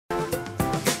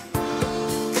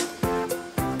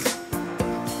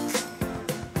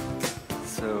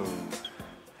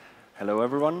Hello,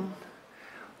 everyone.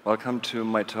 Welcome to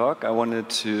my talk. I wanted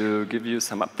to give you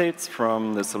some updates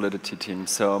from the Solidity team.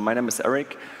 So my name is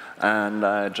Erik, and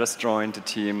I just joined the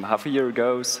team half a year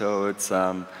ago, so it's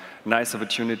a nice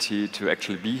opportunity to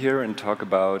actually be here and talk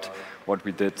about what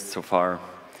we did so far.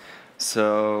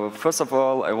 So first of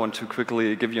all, I want to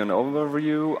quickly give you an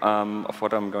overview of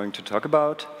what I'm going to talk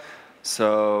about.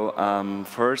 So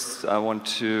first, I want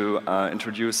to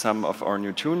introduce some of our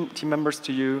new team members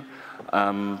to you.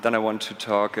 Then I want to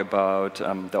talk about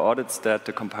the audits that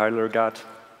the compiler got.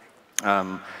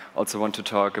 Also want to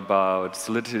talk about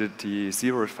Solidity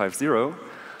 050,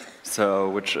 so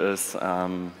which is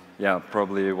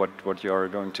probably what you are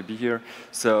going to be here.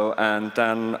 So and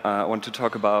then I want to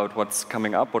talk about what's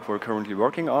coming up, what we're currently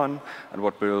working on, and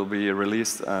what will be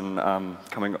released in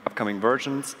upcoming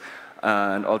versions,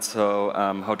 and also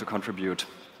how to contribute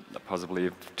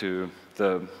possibly to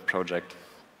the project.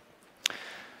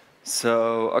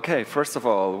 So, okay, first of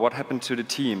all, what happened to the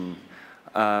team?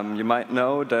 You might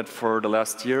know that for the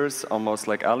last years, almost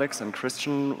like Alex and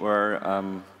Christian were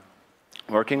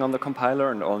working on the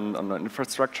compiler and on the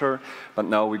infrastructure, but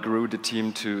now we grew the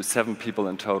team to 7 people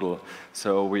in total.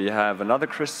 So we have another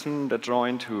Christian that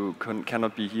joined who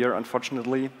cannot be here,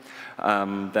 unfortunately.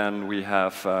 Then we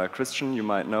have Christian, you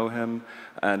might know him.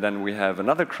 And then we have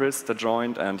another Chris that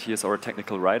joined, and he is our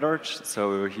technical writer,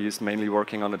 so he's mainly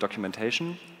working on the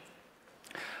documentation.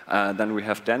 Then we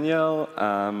have Daniel,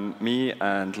 me,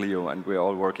 and Leo, and we're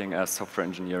all working as software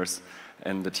engineers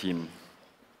in the team.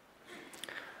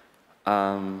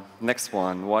 Next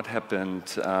one, what happened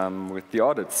with the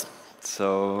audits?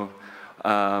 So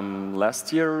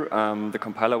last year, the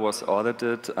compiler was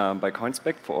audited by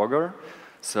Coinspec for Augur.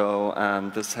 So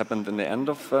this happened in the end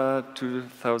of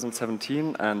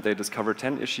 2017, and they discovered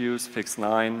 10 issues, fixed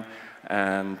 9,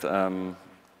 and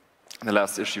the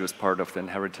last issue is part of the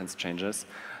inheritance changes.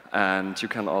 And you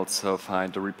can also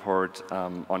find the report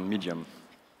on Medium.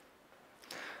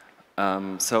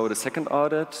 So the second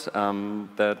audit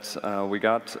that we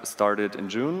got started in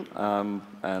June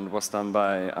and was done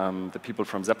by the people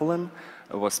from Zeppelin.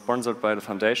 It was sponsored by the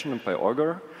foundation and by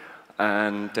Augur.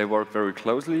 And they worked very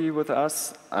closely with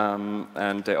us.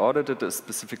 And they audited a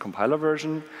specific compiler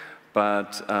version.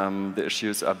 But the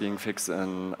issues are being fixed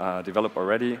and developed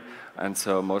already. And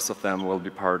so most of them will be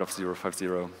part of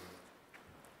 050.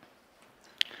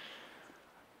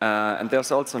 And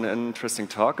there's also an interesting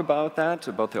talk about that,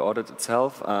 about the audit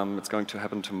itself. It's going to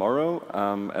happen tomorrow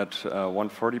at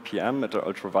 1:40 p.m. at the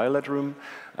Ultraviolet room.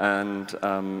 And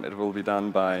it will be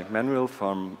done by Manuel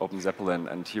from Open Zeppelin,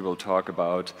 and he will talk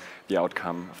about the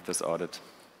outcome of this audit.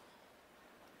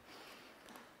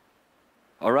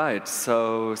 All right,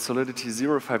 so Solidity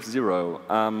 050.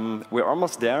 We're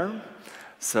almost there.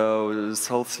 So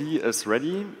Sol-C is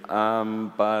ready,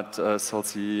 but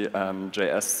Sol-C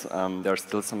JS, there are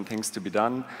still some things to be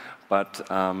done, but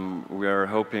we are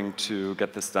hoping to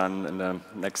get this done in the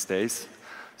next days.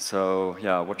 So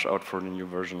yeah, watch out for the new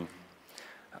version.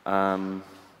 And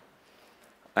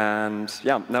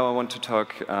yeah, now I want to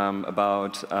talk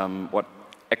about what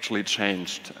actually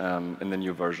changed in the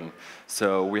new version.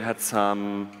 So we had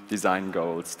some design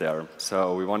goals there.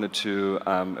 So we wanted to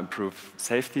improve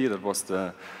safety. That was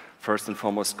the first and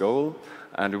foremost goal.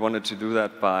 And we wanted to do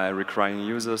that by requiring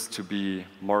users to be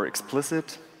more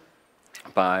explicit,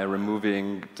 by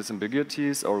removing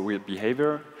disambiguities or weird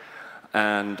behavior,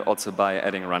 and also by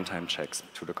adding runtime checks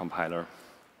to the compiler.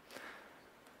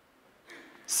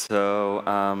 So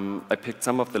I picked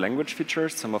some of the language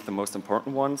features, some of the most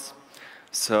important ones.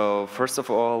 So first of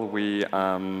all, we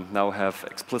now have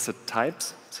explicit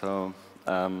types, so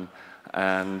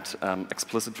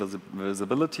explicit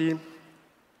visibility,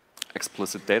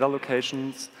 explicit data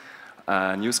locations,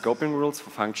 new scoping rules for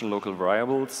function local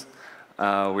variables.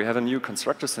 We have a new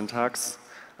constructor syntax.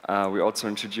 We also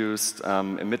introduced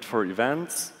emit for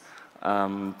events,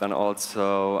 then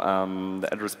also the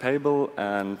address payable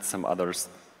and some others.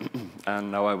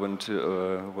 And now I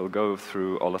will go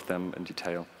through all of them in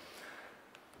detail.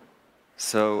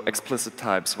 So explicit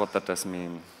types, what that does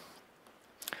mean.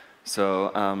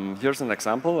 So here's an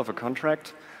example of a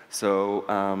contract. So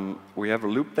we have a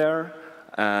loop there,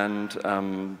 and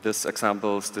this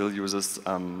example still uses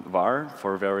var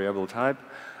for variable type.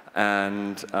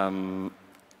 And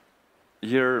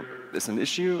here is an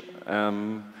issue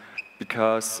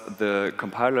because the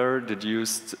compiler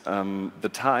deduced the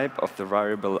type of the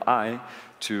variable I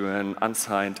to an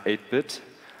unsigned 8-bit.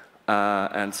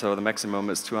 And so the maximum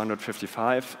is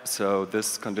 255, so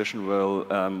this condition will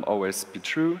always be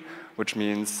true, which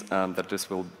means that this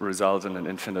will result in an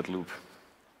infinite loop.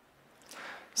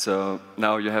 So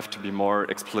now you have to be more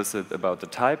explicit about the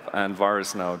type, and var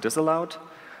is now disallowed,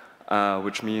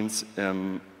 which means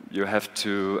you have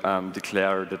to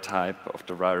declare the type of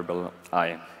the variable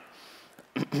I.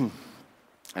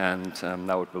 And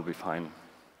now it will be fine.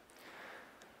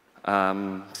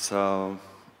 So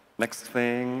next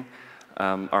thing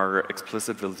are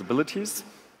explicit visibilities.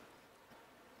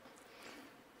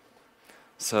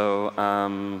 So I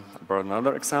brought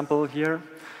another example here.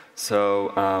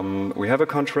 So we have a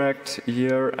contract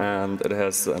here, and it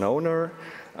has an owner.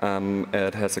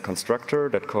 It has a constructor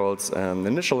that calls an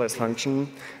initialize function,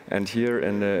 and here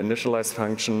in the initialize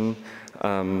function,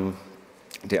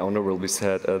 the owner will be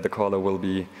set. The caller will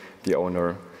be the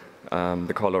owner,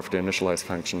 the caller of the initialize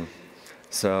function.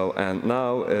 So and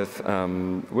now if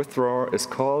withdraw is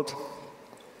called,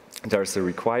 there's a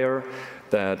require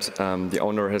that the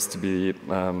owner has to be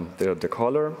the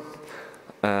caller.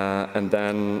 And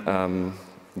then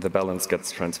the balance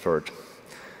gets transferred.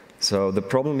 So the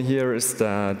problem here is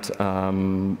that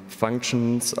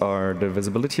functions are, the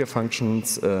visibility of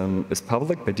functions is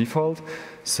public by default.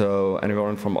 So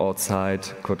anyone from outside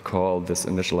could call this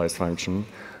initialize function.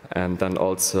 And then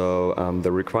also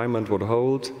the requirement would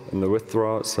hold in the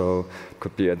withdraw, so it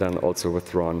could be then also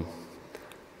withdrawn.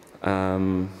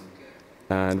 And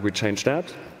we changed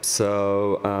that.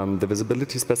 So the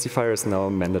visibility specifier is now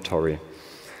mandatory.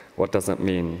 What does that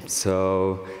mean?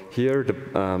 So here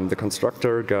the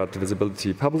constructor got the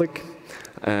visibility public,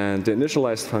 and the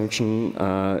initialized function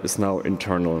is now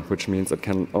internal, which means it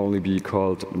can only be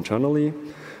called internally.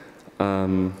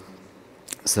 And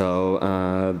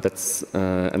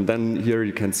then here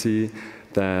you can see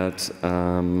that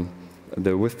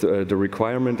the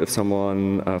requirement, if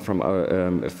someone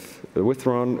if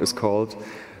withdrawn is called,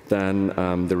 then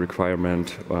the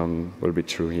requirement will be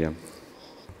true here.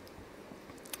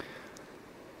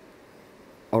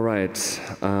 All right,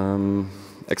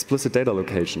 explicit data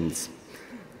locations.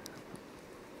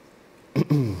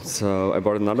 So I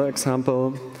brought another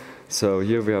example. So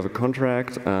here we have a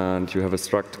contract, and you have a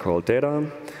struct called data,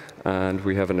 and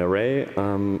we have an array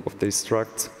of these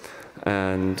structs,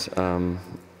 and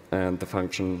the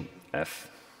function f.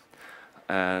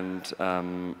 And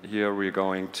here we're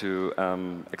going to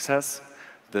access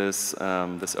this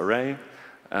array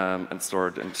and store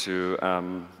it into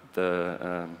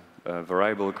the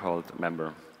variable called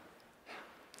member.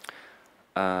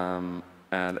 And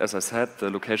as I said,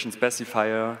 the location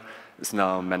specifier is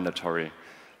now mandatory.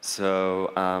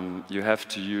 So you have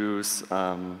to use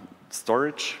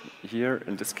storage here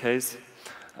in this case.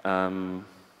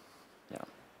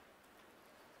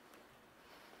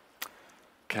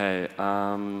 Okay,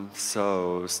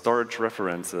 so storage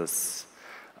references.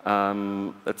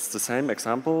 It's the same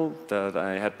example that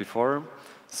I had before.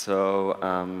 So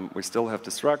we still have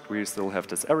the struct, we still have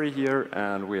this array here,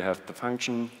 and we have the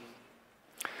function.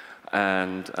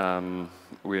 And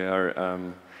we are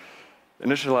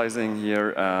initializing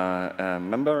here a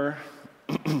member,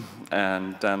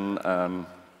 and then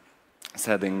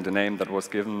setting the name that was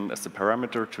given as the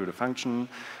parameter to the function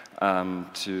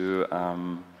to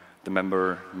the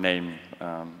member name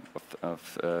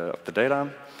of the data.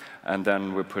 And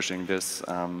then we're pushing this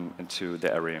into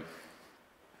the array.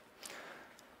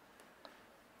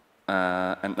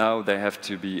 And now they have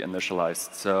to be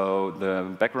initialized. So the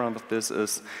background of this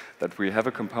is that we have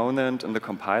a component in the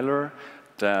compiler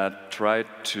that tried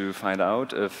to find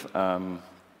out if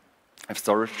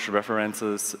storage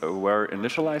references were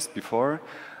initialized before.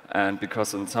 And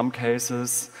because in some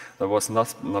cases that was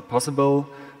not possible,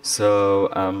 so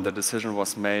the decision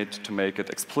was made to make it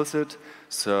explicit,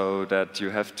 so that you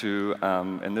have to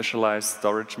initialize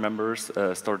storage members,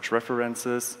 storage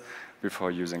references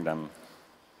before using them.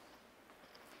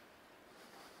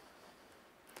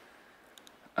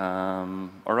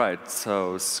 All right,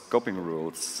 so scoping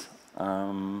rules.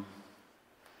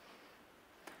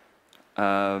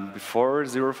 Before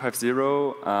 050,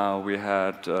 we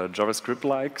had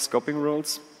JavaScript-like scoping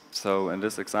rules. So in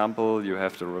this example, you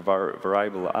have the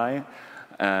variable I,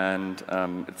 and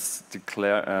it's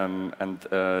declared, and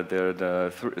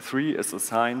the 3 is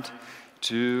assigned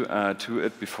to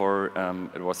it before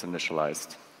it was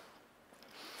initialized.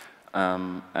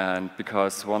 And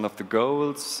because one of the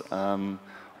goals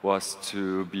was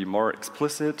to be more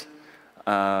explicit,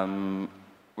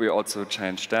 we also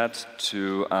changed that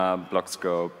to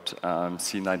block-scoped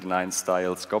C99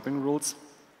 style scoping rules.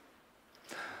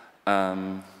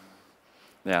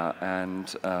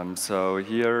 So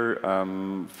here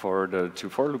for the 2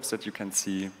 for loops that you can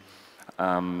see,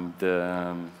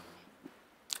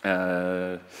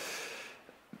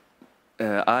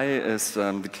 I is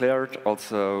declared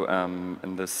also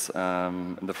in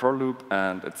the for loop,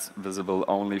 and it's visible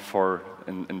only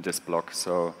in this block.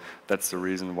 So that's the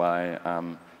reason why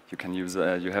you can use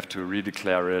you have to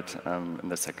redeclare it in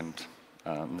the second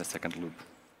loop.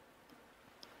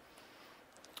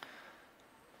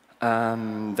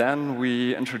 Then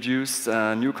we introduced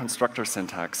new constructor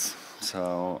syntax.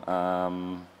 So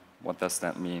what does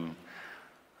that mean?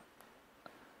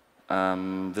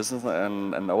 This is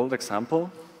an old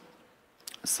example.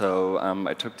 So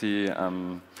I took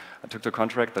the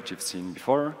contract that you've seen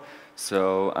before.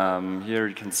 So here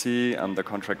you can see the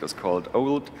contract is called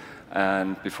old,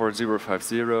 and before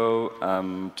 050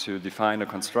 to define a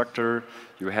constructor,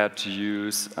 you had to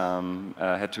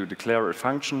declare a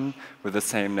function with the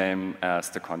same name as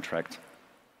the contract.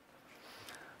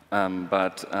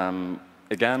 But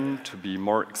again, to be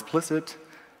more explicit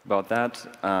about that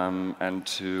and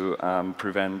to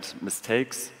prevent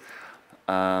mistakes,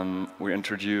 we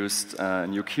introduced a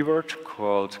new keyword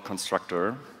called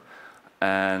constructor,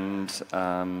 and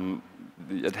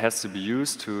it has to be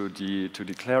used to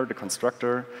declare the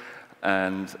constructor,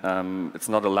 and it's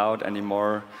not allowed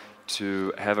anymore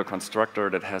to have a constructor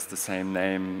that has the same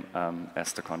name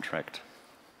as the contract.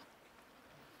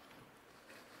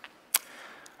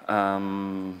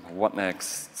 What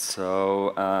next?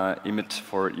 So emit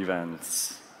for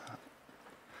events.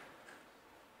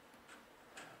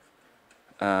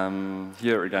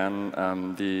 Here again,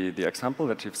 the example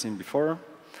that you've seen before.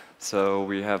 So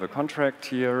we have a contract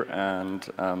here, and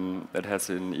it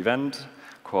has an event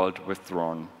called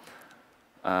withdrawn.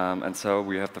 And so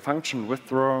we have the function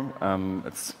withdraw.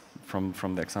 It's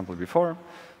from the example before.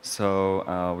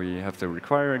 So we have the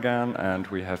require again, and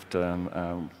we have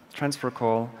the transfer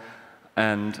call,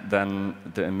 and then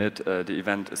the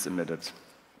event is emitted.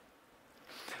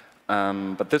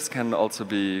 But this can also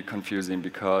be confusing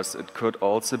because it could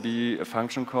also be a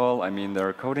function call. I mean, there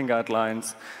are coding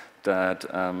guidelines that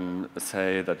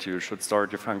say that you should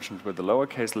start your function with a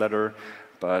lowercase letter,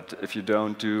 but if you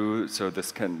don't do so,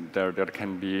 there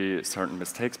can be certain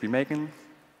mistakes be making.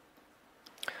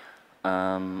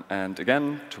 And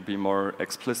again, to be more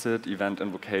explicit, event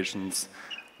invocations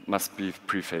must be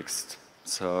prefixed.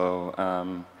 So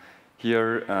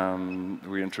here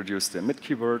we introduce the emit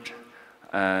keyword,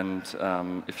 and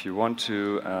if you want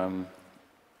to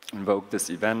invoke this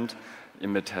event,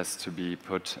 emit has to be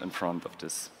put in front of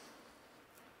this.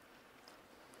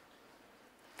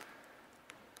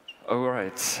 All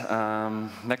right,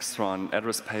 next one,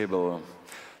 address payable.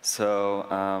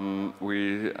 So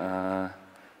we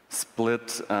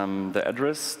split the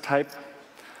address type.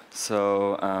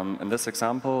 So in this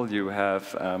example, you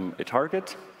have a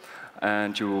target,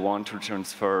 and you want to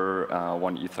transfer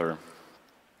 1 Ether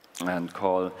and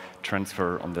call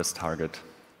transfer on this target.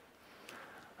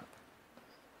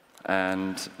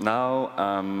 And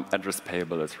now address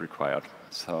payable is required.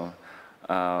 So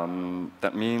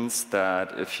that means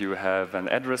that if you have an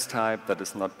address type that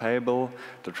is not payable,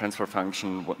 the transfer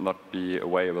function would not be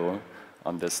available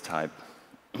on this type.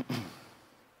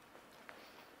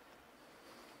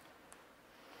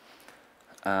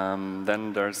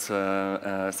 Then there's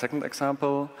a second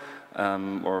example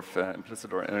of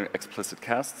implicit or explicit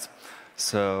casts.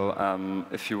 So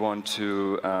if you want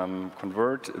to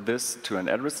convert this to an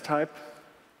address type,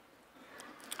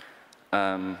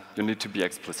 you need to be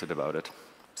explicit about it.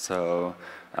 So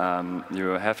you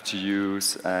have to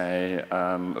use a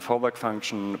fallback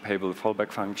function, a payable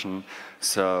fallback function,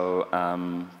 so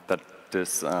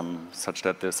such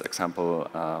that this example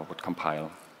would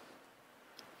compile.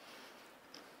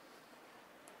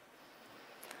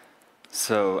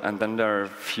 So, and then there are a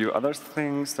few other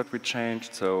things that we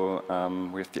changed. So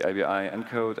we have the ABI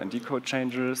encode and decode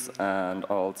changes, and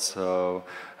also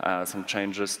some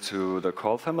changes to the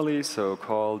call family. So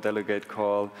call, delegate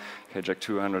call, KJAC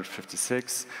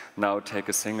 256 now take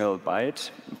a single byte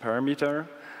parameter,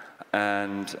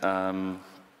 and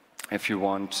if you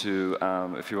want to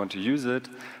use it,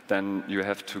 then you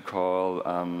have to call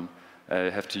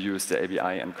have to use the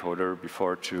ABI encoder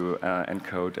before to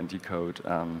encode and decode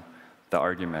the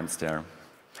arguments there.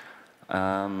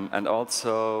 And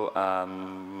also,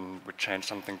 we changed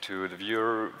something to the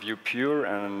view pure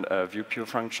and view pure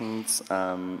functions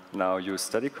now use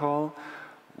static call,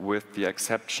 with the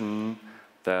exception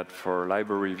that for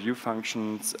library view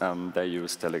functions, they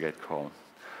use delegate call.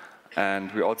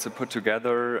 And we also put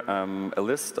together a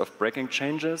list of breaking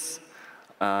changes.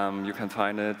 You can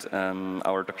find it in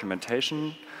our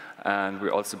documentation. And we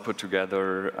also put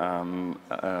together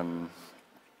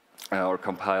or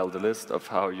compile the list of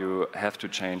how you have to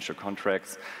change your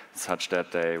contracts such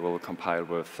that they will compile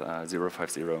with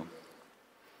 050.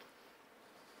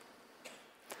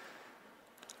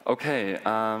 Okay,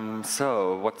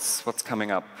 so what's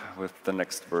coming up with the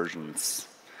next versions?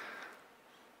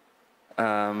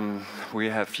 We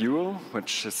have Fuel,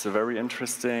 which is a very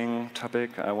interesting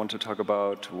topic I want to talk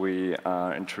about. We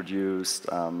introduced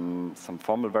some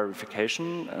formal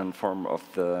verification in form of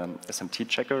the SMT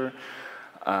checker.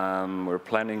 We're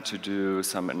planning to do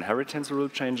some inheritance rule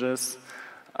changes,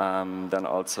 then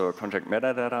also contract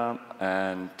metadata,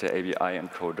 and the ABI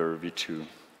encoder v2.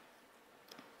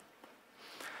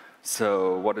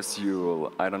 So what is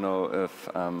Yule? I don't know if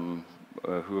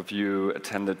who of you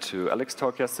attended to Alex's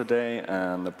talk yesterday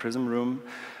in the Prism room.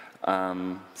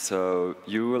 So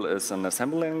Yule is an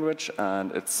assembly language,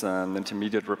 and it's an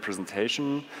intermediate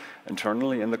representation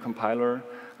internally in the compiler.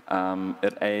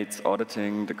 It aids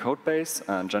auditing the code base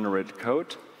and generated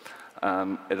code.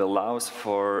 It allows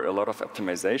for a lot of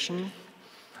optimization,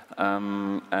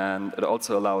 and it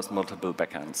also allows multiple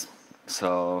backends.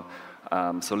 So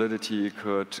Solidity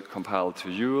could compile to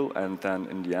Yule and then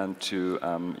in the end to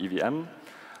EVM,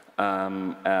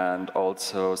 and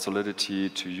also Solidity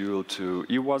to Yule to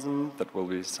EWASM. That will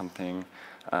be something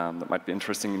that might be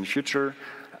interesting in the future.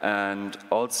 And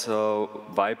also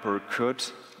Viper could,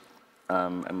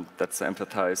 and that's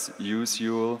emphasized, use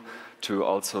Yule to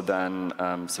also then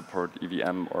support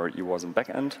EVM or EWASM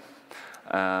backend.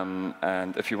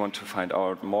 And if you want to find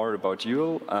out more about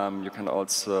Yule, you can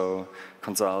also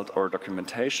consult our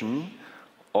documentation,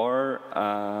 or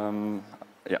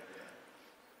yeah.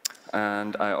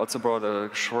 And I also brought a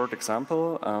short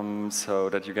example so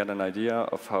that you get an idea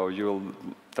of how Yule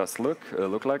does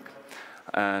look like.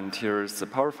 And here's the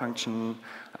power function,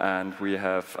 and we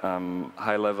have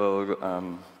high-level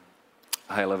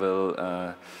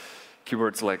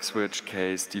keywords like switch,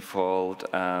 case, default,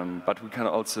 but we can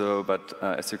also,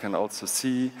 as you can also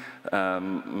see,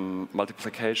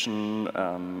 multiplication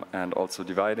and also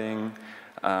dividing.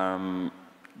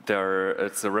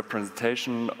 It's a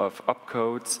representation of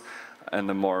opcodes in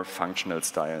a more functional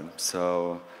style.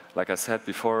 So, like I said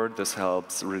before, this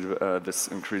helps. This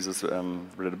increases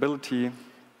readability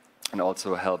and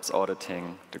also helps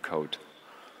auditing the code.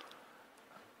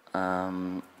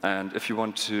 And if you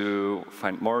want to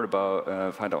find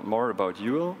out more about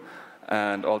Yule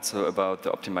and also about the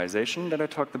optimization that I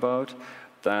talked about,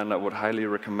 then I would highly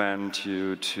recommend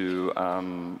you to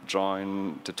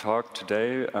join the talk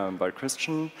today by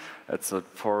Christian. It's at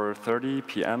 4:30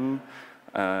 p.m.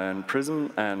 in Prism,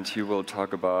 and he will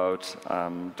talk about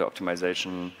the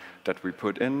optimization that we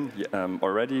put in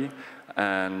already,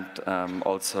 and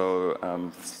also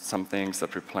some things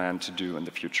that we plan to do in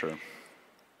the future.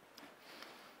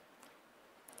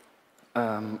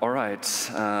 All right,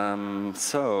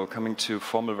 so coming to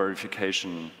formal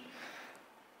verification.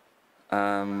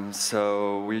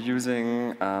 So we're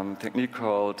using a technique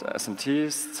called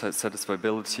SMTs,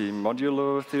 satisfiability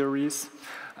modulo theories,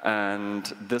 and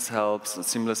this helps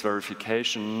seamless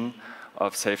verification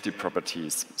of safety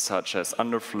properties, such as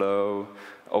underflow,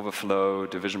 overflow,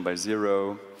 division by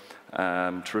zero,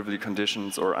 trivial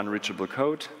conditions or unreachable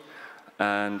code,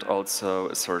 and also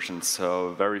assertions,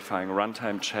 so verifying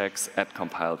runtime checks at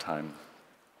compile time.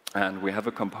 And we have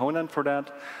a component for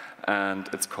that, and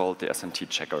it's called the SMT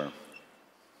checker.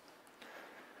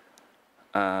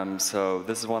 So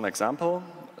this is one example.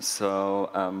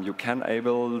 So you can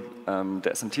enable,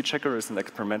 the SMT checker is an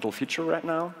experimental feature right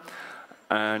now,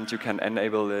 and you can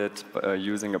enable it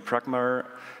using a Pragma,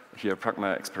 here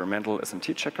Pragma experimental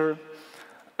SMT checker.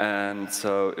 And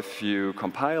so if you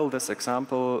compile this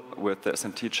example with the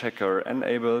SMT checker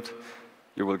enabled,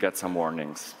 you will get some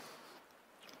warnings.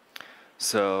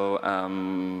 So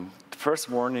the first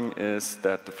warning is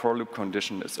that the for loop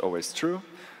condition is always true.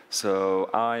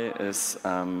 So I is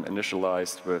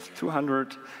initialized with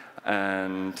 200,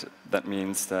 and that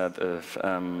means that if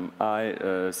I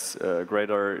is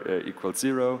greater equals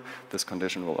 0, this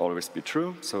condition will always be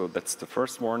true. So that's the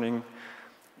first warning.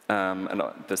 And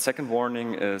the second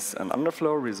warning is an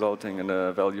underflow resulting in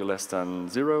a value less than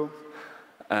 0.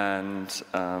 And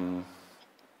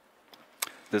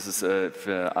this is if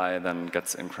I then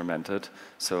gets incremented.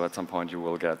 So at some point you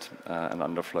will get an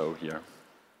underflow here.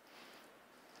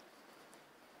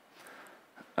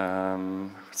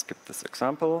 Skip this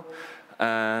example.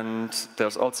 And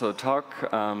there's also a talk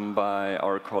by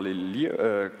our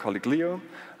colleague Leo,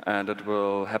 and it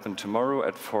will happen tomorrow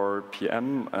at 4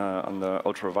 p.m. On the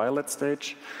ultraviolet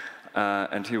stage.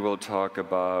 And he will talk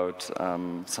about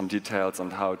some details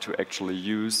on how to actually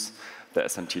use the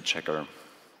SMT checker.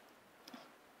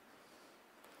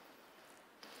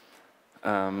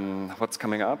 What's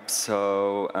coming up?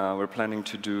 So we're planning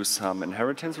to do some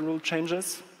inheritance rule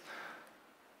changes.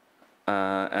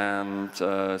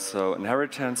 So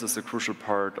inheritance is a crucial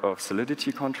part of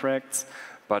Solidity contracts,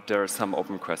 but there are some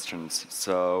open questions.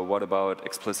 So what about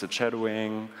explicit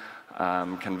shadowing?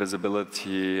 Can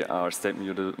visibility or state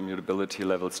mutability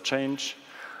levels change?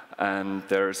 And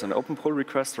there's an open pull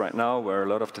request right now where a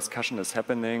lot of discussion is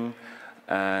happening.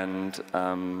 And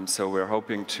so we're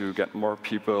hoping to get more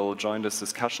people join this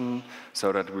discussion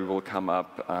so that we will come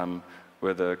up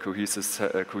with a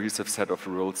cohesive set of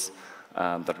rules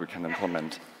that we can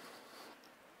implement.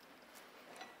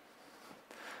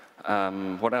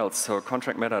 What else? So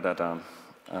contract metadata.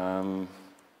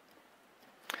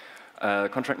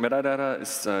 Contract metadata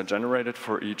is generated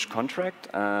for each contract,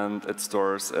 and it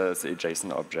stores as a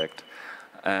JSON object.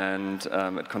 And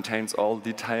it contains all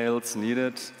details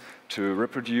needed to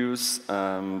reproduce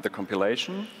the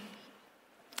compilation.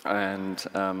 And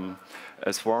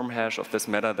a swarm hash of this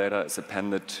metadata is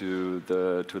appended to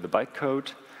the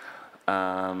bytecode.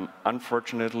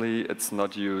 Unfortunately, it's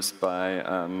not used by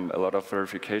a lot of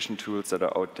verification tools that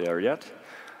are out there yet.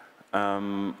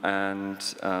 You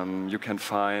can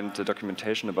find the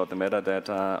documentation about the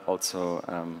metadata also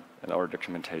in our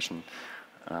documentation.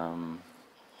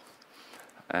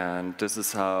 And this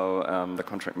is how the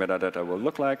contract metadata will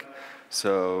look like.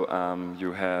 So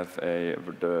you have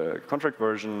the contract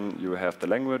version, you have the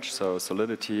language, so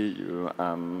Solidity, you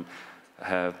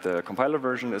have the compiler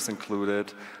version is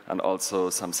included, and also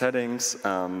some settings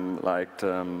like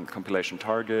the compilation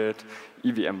target,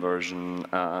 EVM version,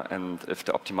 and if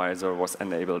the optimizer was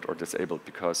enabled or disabled,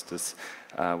 because this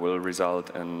will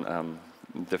result in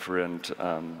different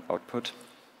output.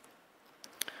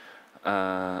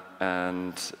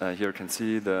 Here you can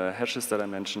see the hashes that I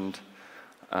mentioned,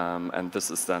 and this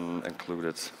is then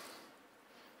included.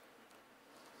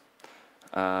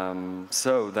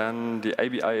 So then the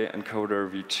ABI encoder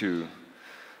v2.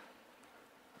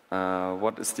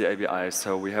 What is the ABI?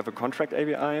 So we have a contract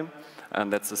ABI,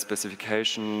 and that's a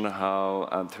specification how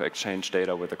to exchange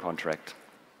data with the contract.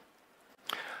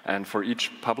 And for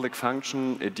each public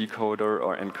function, a decoder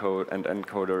or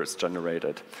encoder is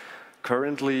generated.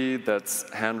 Currently, that's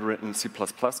handwritten C++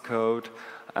 code,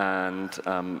 and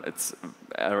it's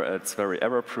very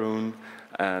error-prone,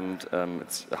 and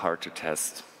it's hard to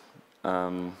test.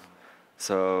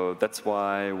 So that's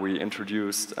why we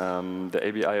introduced the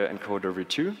ABI encoder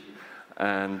v2,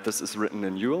 and this is written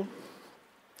in UL,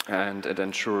 and it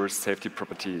ensures safety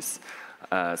properties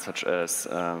such as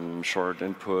short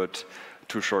input,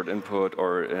 too short input,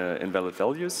 or invalid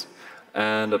values.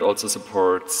 And it also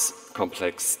supports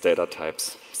complex data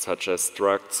types, such as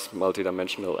structs,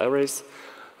 multidimensional arrays.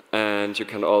 And you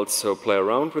can also play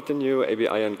around with the new ABI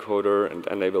encoder and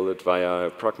enable it via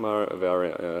Pragma,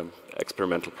 via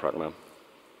experimental Pragma.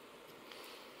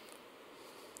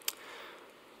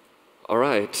 All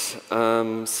right,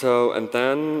 and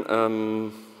then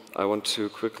I want to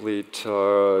quickly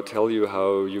tell you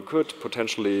how you could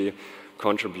potentially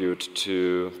contribute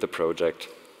to the project.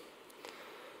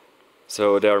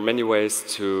 So there are many ways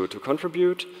to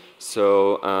contribute.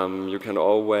 So you can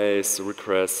always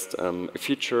request a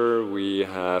feature. We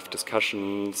have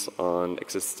discussions on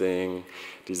existing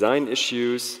design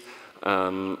issues,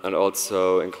 and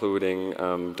also including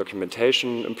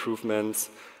documentation improvements,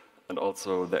 and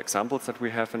also the examples that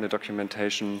we have in the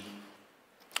documentation.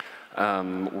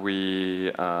 In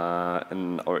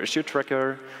our issue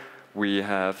tracker, we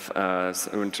have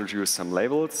introduced some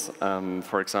labels,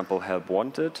 for example, help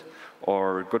wanted,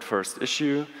 or good first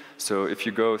issue. So if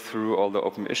you go through all the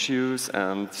open issues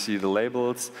and see the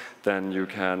labels, then you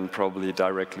can probably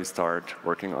directly start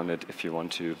working on it if you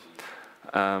want to.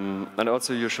 And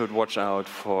also you should watch out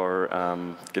for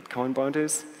Gitcoin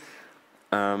bounties.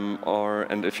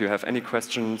 And if you have any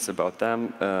questions about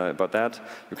that,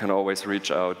 you can always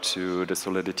reach out to the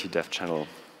Solidity dev channel.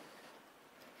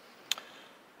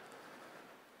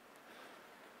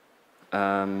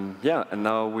 Yeah, and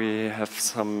now we have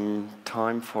some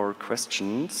time for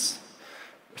questions,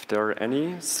 if there are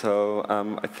any. So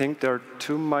I think there are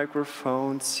 2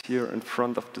 microphones here in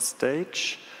front of the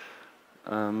stage.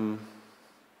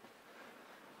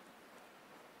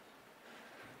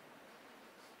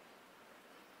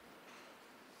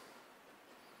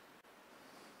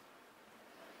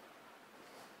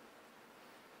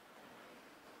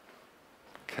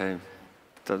 Okay.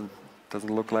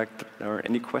 Doesn't look like there are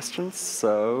any questions,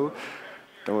 so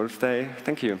I will say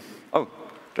thank you. Oh,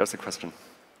 there's a question.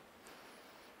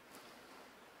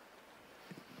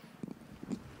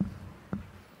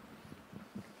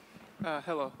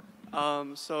 Hello.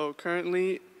 So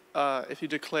currently, if you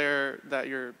declare that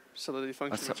your Solidity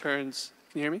function returns,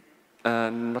 can you hear me?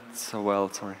 Not so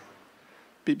well, sorry.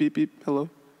 Beep, beep, beep, hello.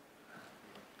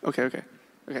 Okay,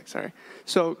 sorry.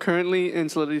 So currently in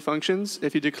Solidity functions,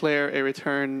 if you declare a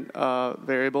return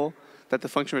variable that the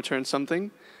function returns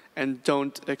something, and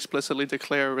don't explicitly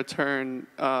declare return,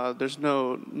 there's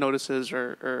no notices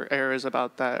or errors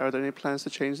about that. Are there any plans to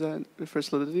change that for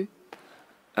Solidity?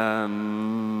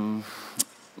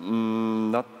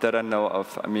 Not that I know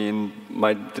of. I mean,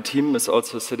 the team is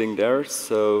also sitting there,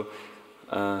 so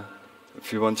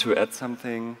if you want to add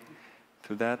something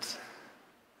to that.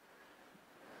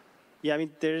 Yeah, I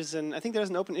mean, I think there's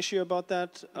an open issue about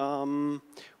that.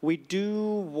 We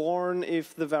do warn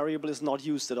if the variable is not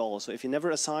used at all. So if you never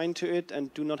assign to it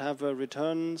and do not have a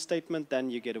return statement,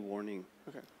 then you get a warning.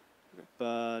 Okay.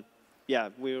 But yeah,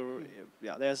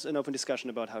 there's an open discussion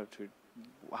about how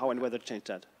and whether to change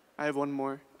that. I have one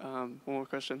more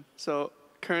question. So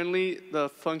currently, the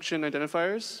function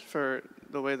identifiers for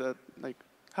the way that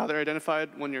how they're identified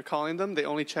when you're calling them, they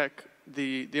only check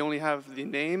they only have the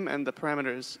name and the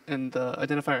parameters in the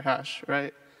identifier hash,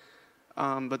 right?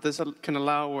 But this can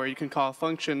allow where you can call a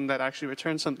function that actually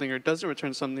returns something or doesn't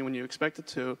return something when you expect it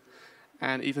to.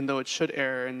 And even though it should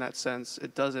error in that sense,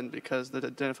 it doesn't because the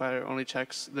identifier only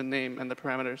checks the name and the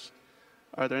parameters.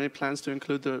 Are there any plans to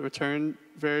include the return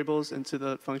variables into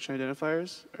the function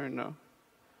identifiers or no?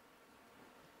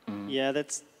 Yeah,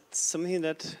 that's something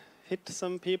that hit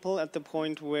some people at the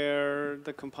point where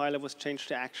the compiler was changed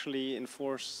to actually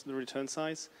enforce the return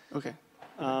size. Okay.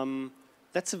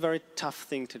 That's a very tough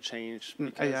thing to change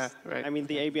because, yeah, right. I mean,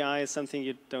 the ABI is something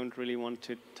you don't really want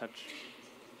to touch.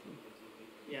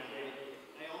 Yeah,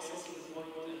 I also see this one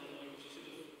and you should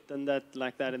have done that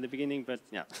like that in the beginning, but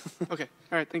yeah. Okay,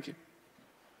 all right, thank you.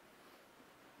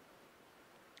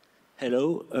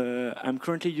 Hello, I'm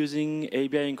currently using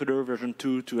ABI encoder version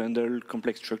 2 to handle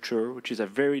complex structure, which is a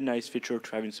very nice feature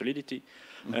to have in Solidity.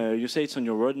 You say it's on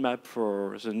your roadmap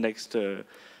for the next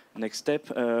step.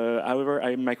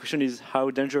 However, my question is how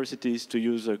dangerous it is to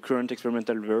use a current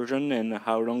experimental version and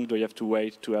how long do you have to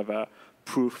wait to have a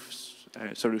proof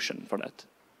solution for that?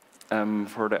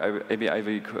 For the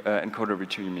ABI encoder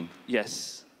v2, you mean?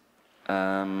 Yes.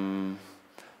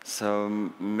 So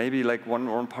maybe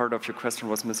one part of your question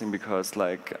was missing because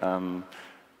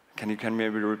can you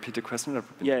maybe repeat the question?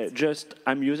 Yeah, just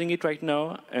I'm using it right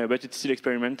now, but it's still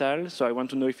experimental. So I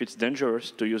want to know if it's dangerous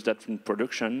to use that in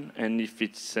production, and if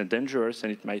it's dangerous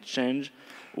and it might change,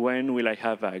 when will I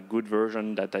have a good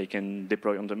version that I can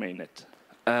deploy on the mainnet?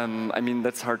 I mean,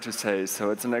 that's hard to say. So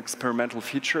it's an experimental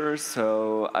feature,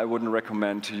 so I wouldn't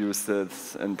recommend to use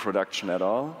this in production at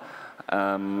all.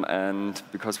 And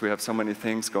because we have so many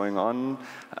things going on,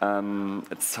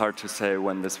 it's hard to say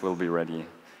when this will be ready.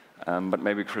 But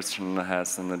maybe Christian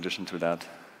has an addition to that.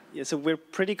 Yeah, so we're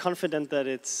pretty confident that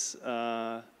it's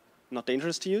not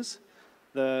dangerous to use.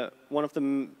 One of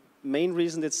the main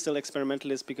reasons it's still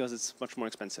experimental is because it's much more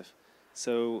expensive.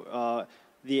 So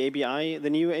the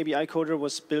new ABI coder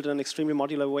was built in an extremely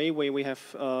modular way where we have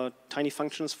tiny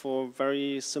functions for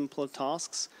very simple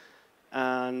tasks,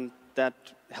 and that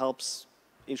helps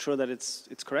ensure that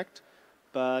it's correct.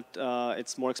 But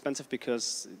it's more expensive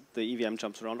because the EVM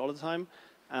jumps around all the time.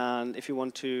 And if you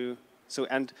want to,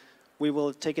 and we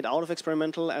will take it out of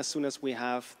experimental as soon as we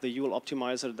have the UL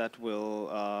optimizer that will,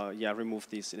 remove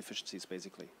these inefficiencies,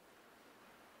 basically.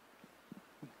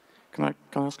 Can I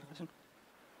ask a question?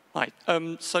 Hi.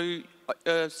 So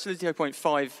Solidity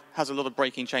 0.5 has a lot of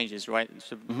breaking changes, right?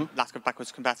 So lack of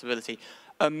backwards compatibility.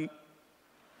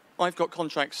 I've got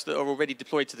contracts that are already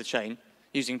deployed to the chain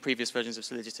using previous versions of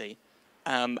Solidity.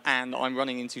 And I'm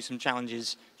running into some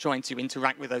challenges trying to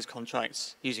interact with those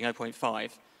contracts using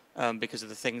 0.5 because of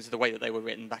the way that they were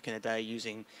written back in the day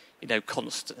using,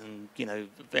 const and,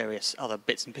 various other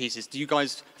bits and pieces.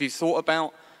 Have you thought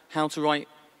about how to write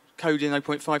code in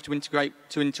 0.5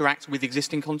 to interact with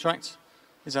existing contracts?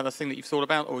 Is that a thing that you've thought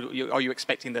about, or are you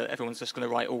expecting that everyone's just going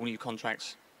to write all new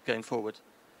contracts going forward?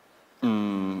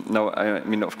 No, I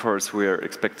mean, of course, we're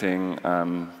expecting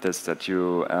that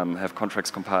you have contracts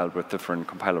compiled with different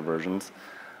compiler versions.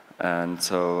 And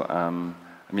so, I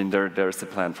mean, there's a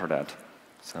plan for that.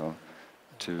 So,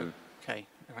 Okay,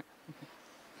 all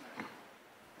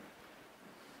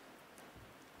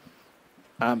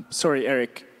right. Sorry,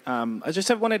 Erik. I just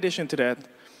have one addition to that.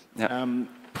 Yeah.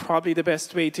 Probably the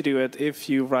best way to do it if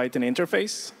you write an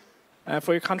interface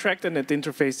for your contract and that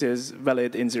interface is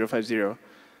valid in 050.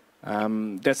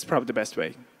 That's probably the best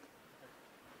way.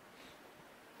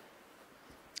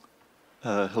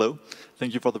 Hello,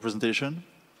 thank you for the presentation.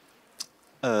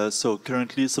 So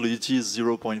currently Solidity is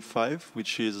 0.5,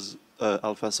 which is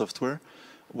alpha software.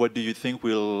 What do you think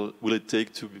will it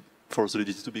take for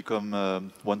Solidity to become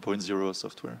 1.0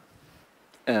 software?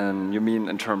 You mean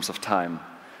in terms of time,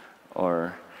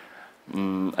 or?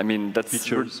 I mean,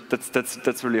 that's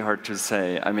really hard to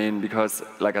say. I mean, because,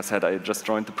 like I said, I just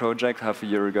joined the project half a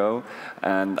year ago,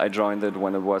 and I joined it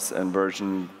when it was in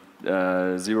version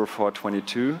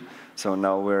 04.22. So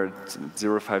now we're at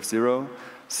 0.50.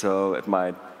 So it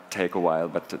might take a while,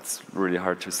 but it's really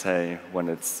hard to say when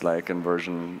it's like in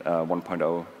version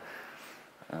 1.0.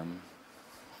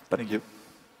 Thank you.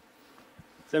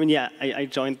 So, I mean, yeah, I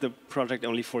joined the project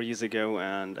only 4 years ago,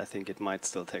 and I think it might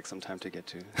still take some time to get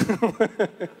to.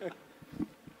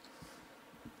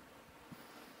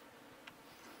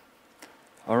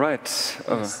 All right.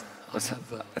 Yes, I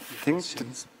think the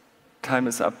time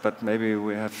is up, but maybe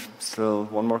we have still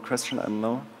one more question. I don't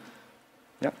know.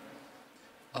 Yeah.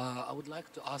 I would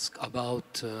like to ask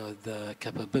about the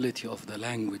capability of the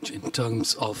language in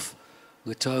terms of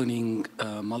returning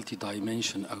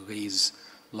multi-dimension arrays,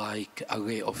 like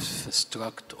array of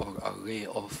struct or array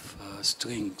of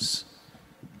strings,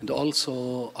 and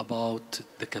also about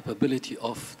the capability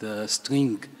of the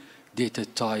string data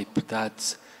type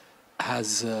that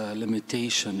has a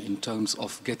limitation in terms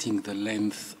of getting the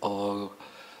length or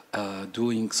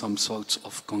doing some sorts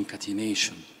of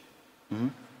concatenation. Mm-hmm.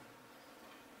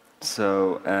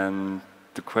 So,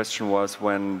 the question was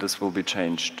when this will be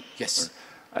changed? Yes.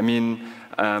 I mean,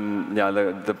 yeah,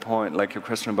 the point, like your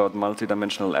question about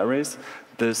multi-dimensional arrays,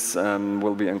 this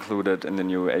will be included in the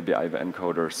new ABI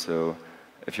encoder. So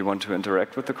if you want to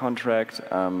interact with the contract,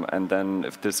 and then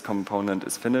if this component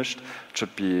is finished,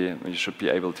 you should be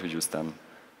able to use them.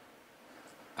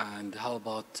 And how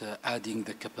about adding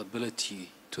the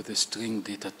capability to the string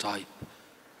data type?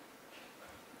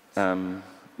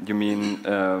 You mean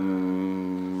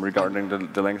regarding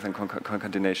the length and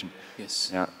concatenation?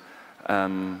 Yes. Yeah.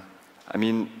 I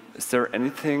mean, is there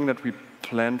anything that we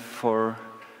planned for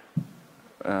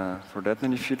that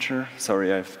in the future?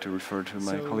 Sorry, I have to refer to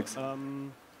my colleagues.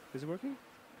 Is it working?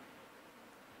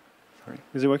 Sorry.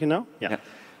 Is it working now? Yeah.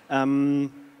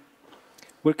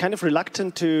 We're kind of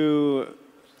reluctant to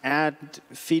add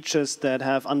features that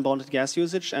have unbounded gas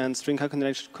usage, and string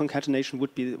concatenation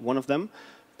would be one of them.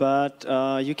 But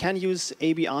you can use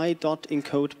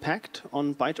ABI.encode packed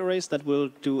on byte arrays that will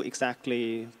do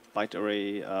exactly byte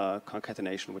array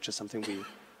concatenation, which is something we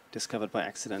discovered by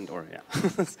accident, or yeah,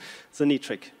 it's a neat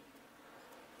trick.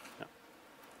 Yeah.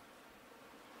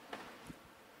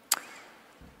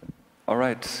 All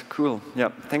right, cool.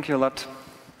 Yeah, thank you a lot.